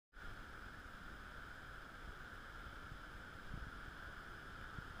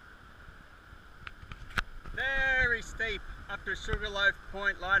deep up to Sugarloaf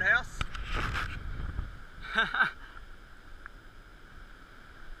Point Lighthouse.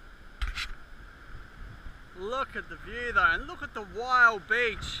 Look at the view though, and look at the wild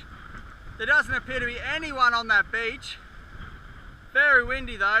beach. There doesn't appear to be anyone on that beach. Very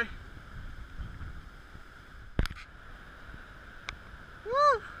windy though.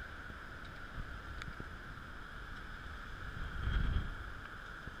 Woo!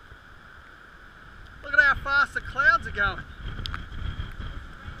 Look at how fast the clouds are going.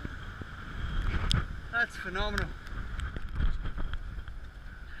 That's phenomenal.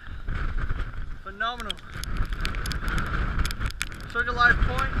 Phenomenal. Sugarloaf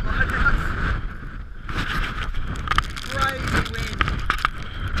Point Lighthouse. Crazy wind.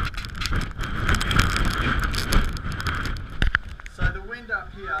 So the wind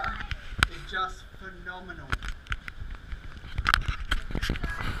up here is just phenomenal.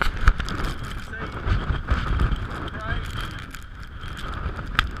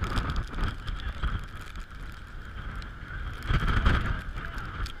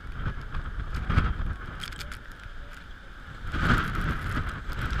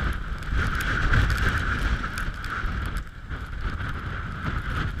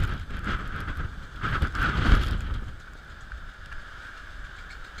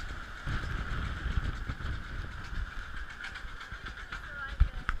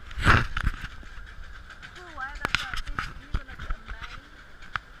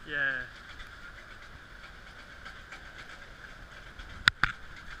 Yeah.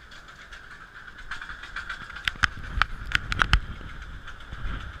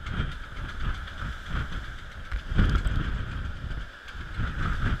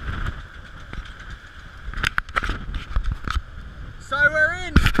 So we're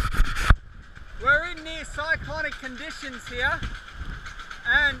in near cyclonic conditions here,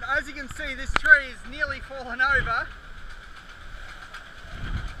 and as you can see, this tree is nearly fallen over.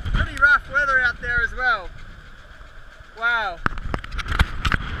 Pretty rough weather out there as well. Wow.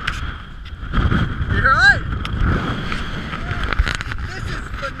 You're right. This is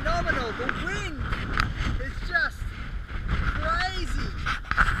phenomenal. The wind is just crazy.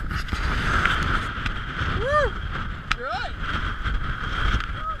 Woo! You're right.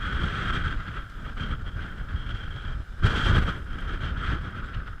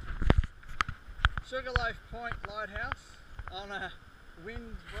 Sugarloaf Point Lighthouse on a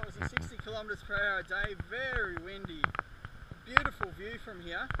wind, what was it, 60 kilometres per hour a day, very windy. Beautiful view from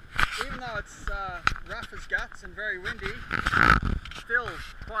here, even though it's rough as guts and very windy, still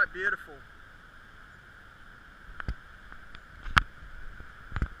quite beautiful.